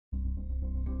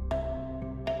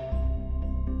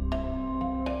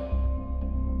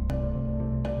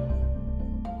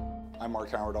I'm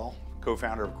Mark Howardall,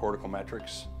 co-founder of Cortical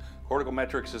Metrics. Cortical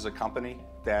Metrics is a company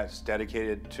that's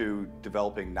dedicated to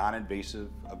developing non-invasive,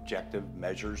 objective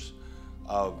measures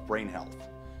of brain health.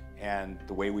 And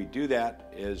the way we do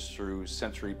that is through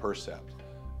sensory percept.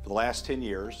 For the last 10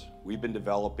 years, we've been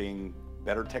developing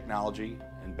better technology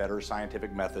and better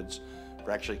scientific methods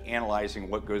for actually analyzing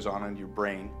what goes on in your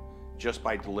brain just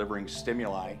by delivering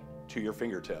stimuli to your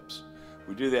fingertips.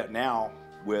 We do that now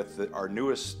with our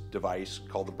newest device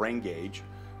called the Brain Gage,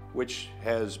 which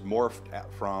has morphed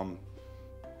from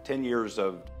 10 years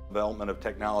of development of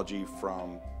technology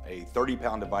from a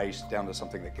 30-pound device down to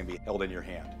something that can be held in your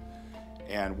hand.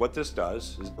 And what this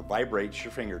does is it vibrates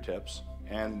your fingertips,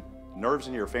 and nerves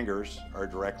in your fingers are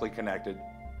directly connected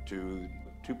to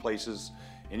two places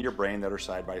in your brain that are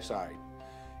side by side.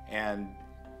 And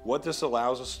what this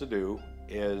allows us to do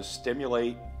is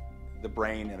stimulate the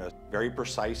brain in a very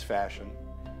precise fashion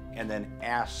and then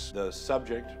ask the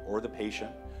subject or the patient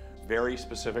very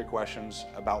specific questions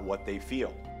about what they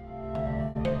feel.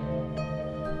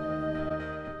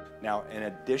 Now, in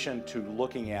addition to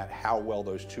looking at how well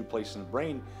those two places in the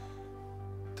brain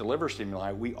deliver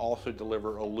stimuli, we also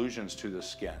deliver illusions to the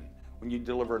skin. When you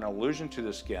deliver an illusion to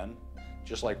the skin,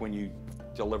 just like when you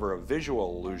deliver a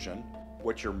visual illusion,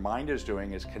 what your mind is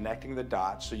doing is connecting the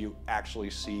dots so you actually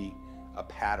see a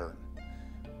pattern.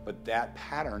 But that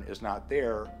pattern is not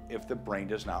there if the brain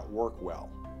does not work well.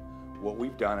 What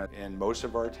we've done in most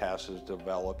of our tests is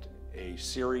developed a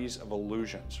series of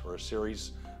illusions, or a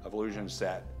series of illusions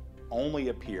that only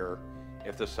appear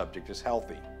if the subject is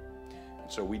healthy.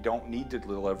 And so we don't need to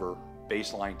deliver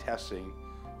baseline testing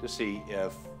to see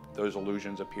if those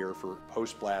illusions appear for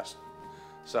post-blast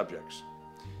subjects.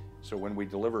 So when we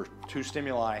deliver two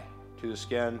stimuli to the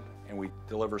skin and we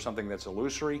deliver something that's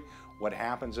illusory, what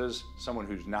happens is someone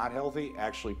who's not healthy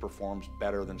actually performs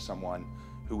better than someone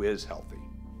who is healthy.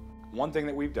 One thing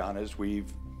that we've done is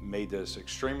we've made this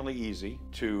extremely easy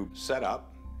to set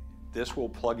up. This will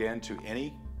plug into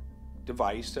any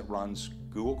device that runs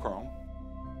Google Chrome.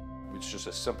 It's just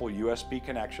a simple USB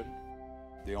connection.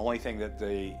 The only thing that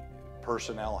the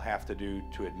personnel have to do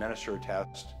to administer a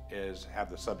test is have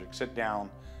the subject sit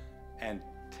down and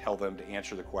tell them to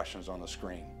answer the questions on the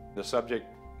screen. The subject,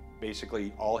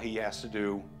 basically, all he has to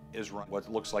do is run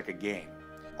what looks like a game.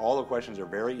 All the questions are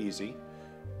very easy,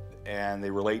 and they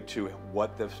relate to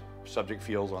what the subject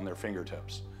feels on their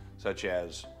fingertips, such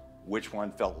as which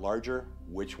one felt larger,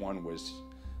 which one was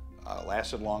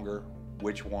lasted longer,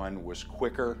 which one was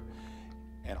quicker.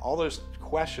 And all those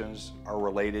questions are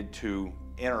related to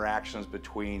interactions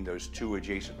between those two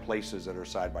adjacent places that are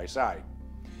side by side.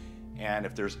 And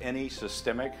if there's any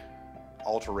systemic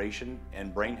alteration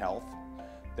in brain health,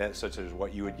 such as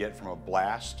what you would get from a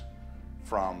blast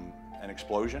from an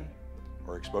explosion,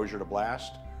 or exposure to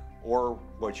blast, or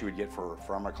what you would get for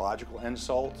pharmacological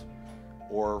insult,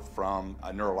 or from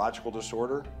a neurological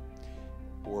disorder,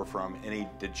 or from any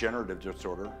degenerative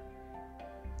disorder,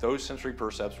 those sensory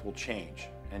percepts will change,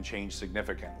 and change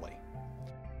significantly.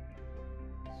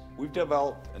 We've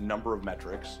developed a number of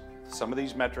metrics. Some of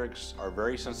these metrics are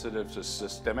very sensitive to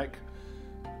systemic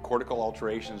cortical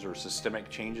alterations or systemic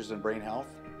changes in brain health,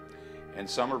 and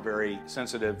some are very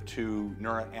sensitive to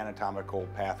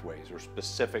neuroanatomical pathways or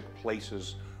specific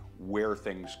places where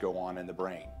things go on in the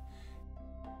brain.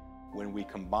 When we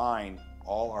combine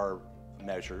all our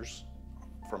measures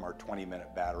from our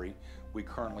 20-minute battery, we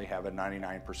currently have a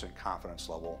 99% confidence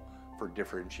level for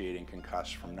differentiating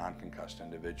concussed from non-concussed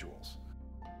individuals.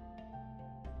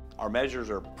 Our measures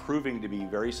are proving to be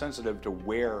very sensitive to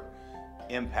where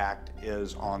impact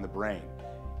is on the brain.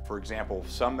 For example,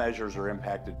 some measures are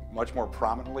impacted much more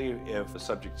prominently if the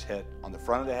subject's hit on the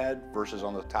front of the head versus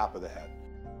on the top of the head.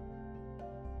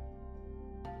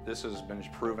 This has been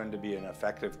proven to be an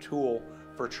effective tool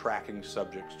for tracking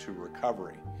subjects to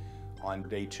recovery. On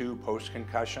day 2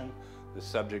 post-concussion, the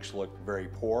subjects look very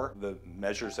poor. The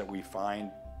measures that we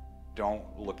find don't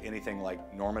look anything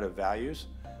like normative values.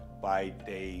 By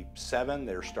day 7,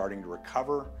 they're starting to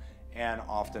recover, and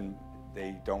often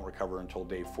they don't recover until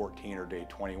day 14 or day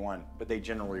 21, but they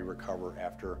generally recover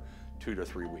after 2 to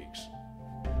 3 weeks.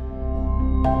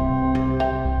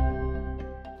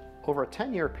 Over a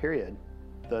 10-year period,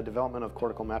 the development of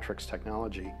Cortical Metrics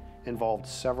technology involved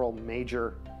several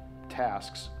major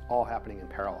tasks all happening in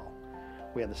parallel.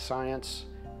 We had the science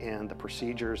and the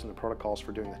procedures and the protocols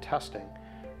for doing the testing,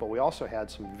 but we also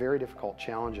had some very difficult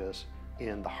challenges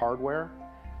in the hardware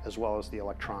as well as the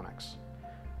electronics.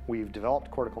 We've developed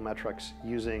Cortical Metrics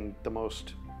using the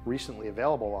most recently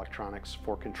available electronics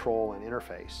for control and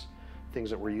interface. Things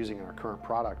that we're using in our current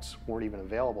products weren't even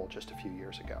available just a few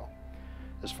years ago.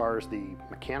 As far as the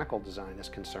mechanical design is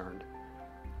concerned,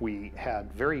 we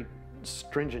had very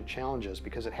stringent challenges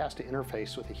because it has to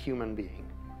interface with a human being,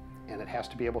 and it has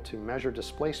to be able to measure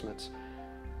displacements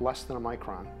less than a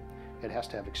micron. It has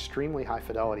to have extremely high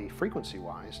fidelity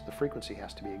frequency-wise. The frequency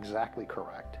has to be exactly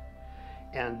correct.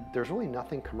 And there's really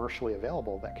nothing commercially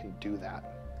available that can do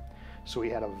that. So we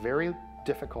had a very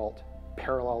difficult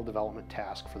parallel development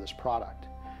task for this product.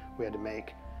 We had to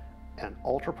make an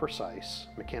ultra-precise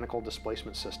mechanical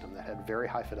displacement system that had very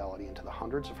high fidelity into the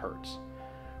hundreds of hertz.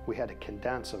 We had to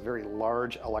condense a very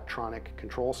large electronic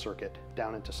control circuit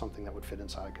down into something that would fit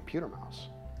inside a computer mouse.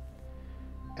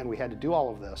 And we had to do all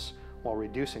of this while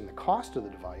reducing the cost of the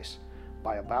device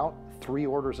by about 3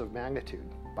 orders of magnitude,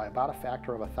 by about a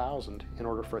factor of 1,000, in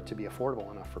order for it to be affordable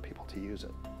enough for people to use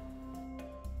it.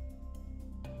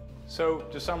 So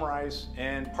to summarize,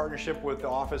 in partnership with the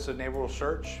Office of Naval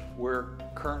Research, we're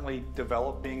currently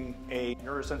developing a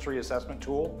neurosensory assessment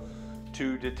tool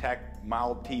to detect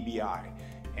mild TBI.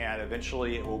 And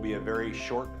eventually it will be a very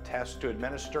short test to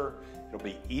administer. It'll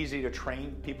be easy to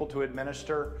train people to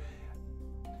administer.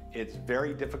 It's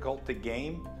very difficult to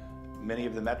game. Many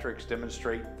of the metrics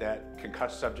demonstrate that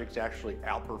concussed subjects actually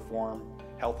outperform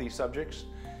healthy subjects.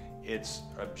 It's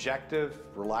objective,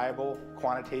 reliable,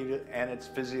 quantitative, and it's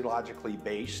physiologically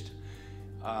based.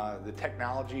 The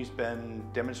technology's been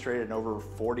demonstrated in over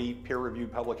 40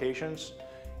 peer-reviewed publications.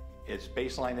 It's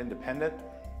baseline independent.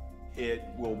 It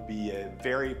will be a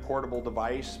very portable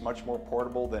device, much more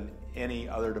portable than any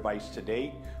other device to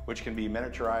date, which can be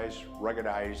miniaturized,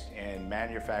 ruggedized, and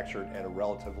manufactured at a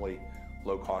relatively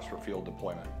low cost for field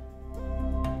deployment.